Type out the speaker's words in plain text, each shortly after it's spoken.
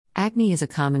Acne is a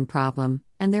common problem,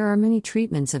 and there are many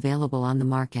treatments available on the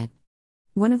market.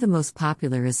 One of the most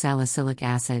popular is salicylic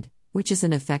acid, which is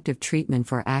an effective treatment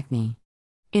for acne.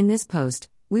 In this post,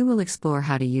 we will explore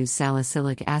how to use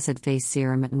salicylic acid face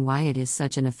serum and why it is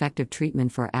such an effective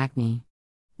treatment for acne.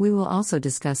 We will also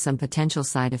discuss some potential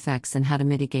side effects and how to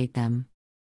mitigate them.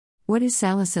 What is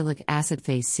salicylic acid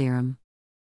face serum?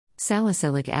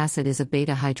 Salicylic acid is a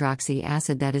beta-hydroxy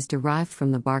acid that is derived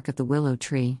from the bark of the willow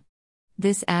tree.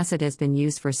 This acid has been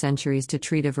used for centuries to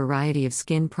treat a variety of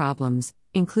skin problems,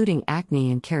 including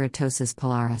acne and keratosis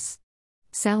pilaris.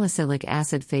 Salicylic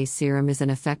acid face serum is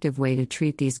an effective way to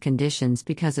treat these conditions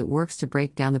because it works to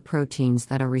break down the proteins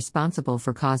that are responsible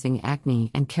for causing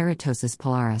acne and keratosis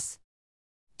pilaris.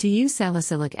 To use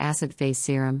salicylic acid face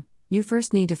serum, you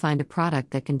first need to find a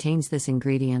product that contains this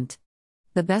ingredient.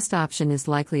 The best option is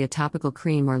likely a topical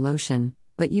cream or lotion,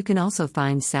 but you can also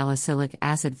find salicylic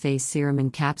acid face serum in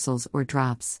capsules or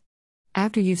drops.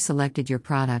 After you've selected your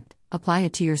product, apply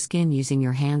it to your skin using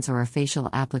your hands or a facial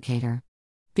applicator.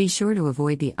 Be sure to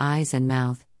avoid the eyes and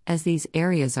mouth, as these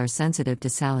areas are sensitive to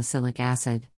salicylic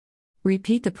acid.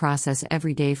 Repeat the process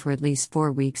every day for at least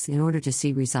 4 weeks in order to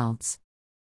see results.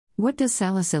 What does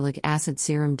salicylic acid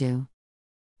serum do?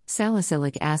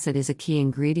 Salicylic acid is a key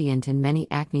ingredient in many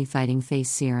acne-fighting face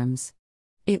serums.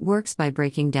 It works by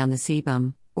breaking down the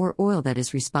sebum, or oil that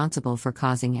is responsible for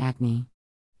causing acne.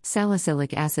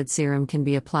 Salicylic acid serum can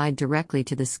be applied directly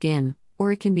to the skin,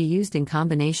 or it can be used in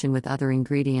combination with other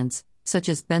ingredients, such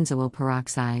as benzoyl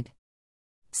peroxide.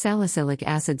 Salicylic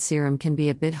acid serum can be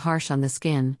a bit harsh on the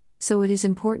skin, so it is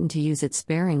important to use it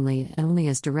sparingly and only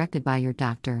as directed by your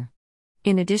doctor.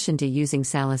 In addition to using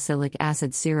salicylic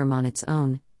acid serum on its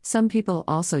own, some people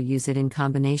also use it in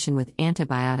combination with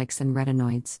antibiotics and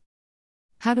retinoids.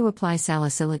 How to apply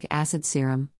salicylic acid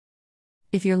serum?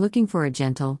 If you're looking for a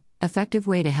gentle, effective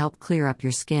way to help clear up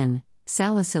your skin,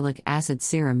 salicylic acid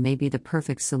serum may be the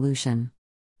perfect solution.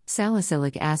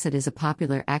 Salicylic acid is a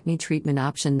popular acne treatment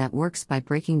option that works by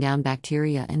breaking down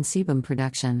bacteria and sebum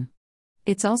production.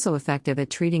 It's also effective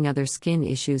at treating other skin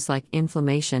issues like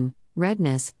inflammation,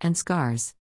 redness, and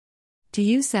scars. To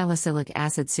use salicylic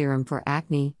acid serum for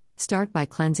acne, start by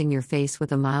cleansing your face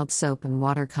with a mild soap and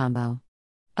water combo.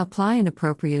 Apply an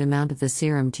appropriate amount of the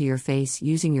serum to your face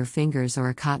using your fingers or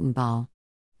a cotton ball.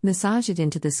 Massage it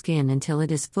into the skin until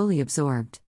it is fully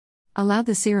absorbed. Allow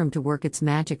the serum to work its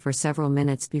magic for several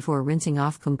minutes before rinsing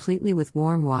off completely with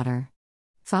warm water.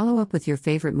 Follow up with your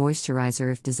favorite moisturizer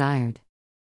if desired.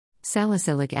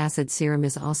 Salicylic acid serum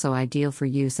is also ideal for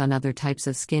use on other types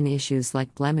of skin issues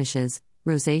like blemishes,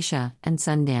 rosacea, and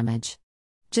sun damage.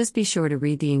 Just be sure to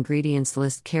read the ingredients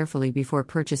list carefully before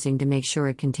purchasing to make sure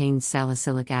it contains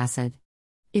salicylic acid.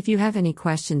 If you have any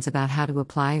questions about how to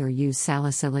apply or use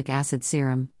salicylic acid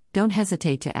serum, don't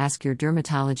hesitate to ask your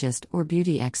dermatologist or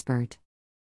beauty expert.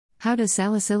 How does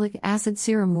salicylic acid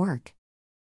serum work?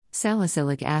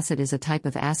 Salicylic acid is a type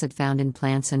of acid found in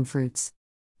plants and fruits.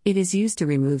 It is used to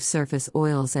remove surface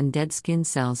oils and dead skin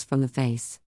cells from the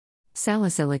face.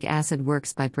 Salicylic acid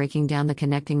works by breaking down the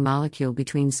connecting molecule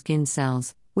between skin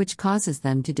cells, which causes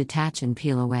them to detach and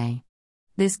peel away.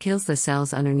 This kills the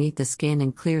cells underneath the skin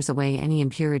and clears away any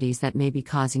impurities that may be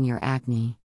causing your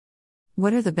acne.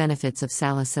 What are the benefits of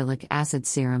salicylic acid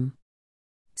serum?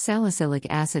 Salicylic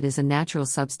acid is a natural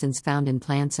substance found in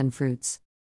plants and fruits.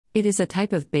 It is a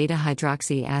type of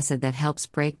beta-hydroxy acid that helps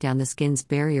break down the skin's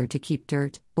barrier to keep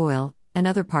dirt, oil, and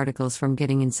other particles from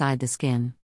getting inside the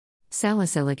skin.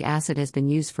 Salicylic acid has been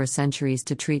used for centuries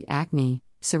to treat acne,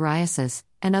 psoriasis,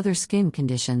 and other skin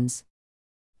conditions.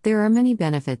 There are many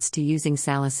benefits to using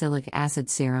salicylic acid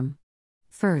serum.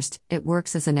 First, it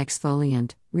works as an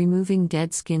exfoliant, removing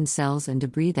dead skin cells and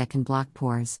debris that can block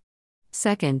pores.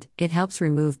 Second, it helps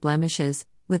remove blemishes,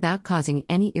 without causing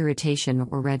any irritation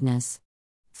or redness.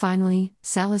 Finally,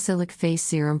 salicylic face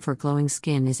serum for glowing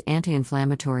skin is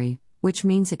anti-inflammatory, which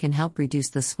means it can help reduce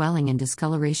the swelling and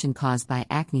discoloration caused by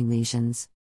acne lesions.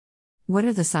 What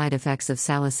are the side effects of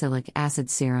salicylic acid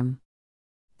serum?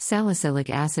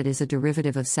 Salicylic acid is a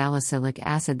derivative of salicylic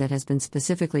acid that has been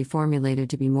specifically formulated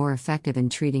to be more effective in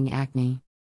treating acne.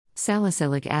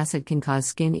 Salicylic acid can cause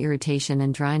skin irritation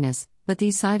and dryness, but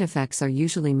these side effects are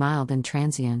usually mild and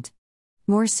transient.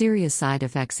 More serious side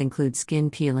effects include skin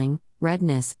peeling,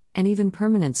 redness, and even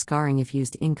permanent scarring if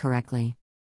used incorrectly.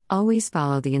 Always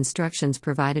follow the instructions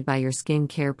provided by your skin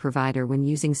care provider when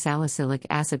using salicylic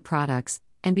acid products,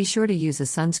 and be sure to use a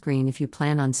sunscreen if you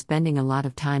plan on spending a lot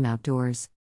of time outdoors.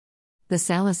 The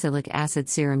salicylic acid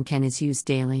serum is used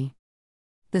daily.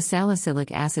 The salicylic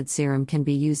acid serum can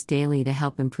be used daily to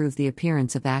help improve the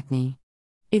appearance of acne.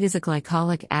 It is a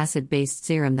glycolic acid-based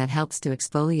serum that helps to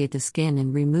exfoliate the skin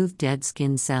and remove dead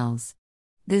skin cells.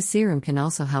 This serum can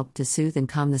also help to soothe and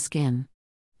calm the skin.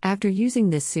 After using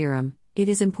this serum, it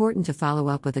is important to follow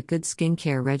up with a good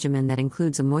skincare regimen that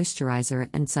includes a moisturizer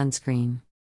and sunscreen.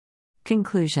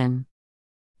 Conclusion: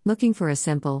 looking for a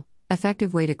simple,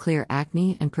 effective way to clear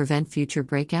acne and prevent future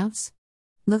breakouts?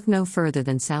 Look no further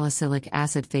than Salicylic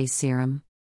Acid Face Serum.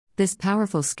 This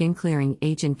powerful skin-clearing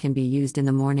agent can be used in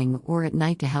the morning or at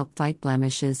night to help fight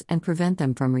blemishes and prevent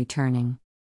them from returning.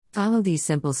 Follow these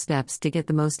simple steps to get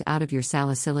the most out of your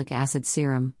salicylic acid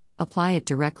serum. Apply it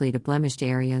directly to blemished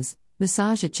areas,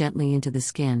 massage it gently into the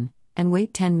skin, and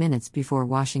wait 10 minutes before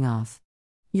washing off.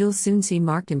 You'll soon see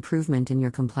marked improvement in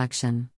your complexion.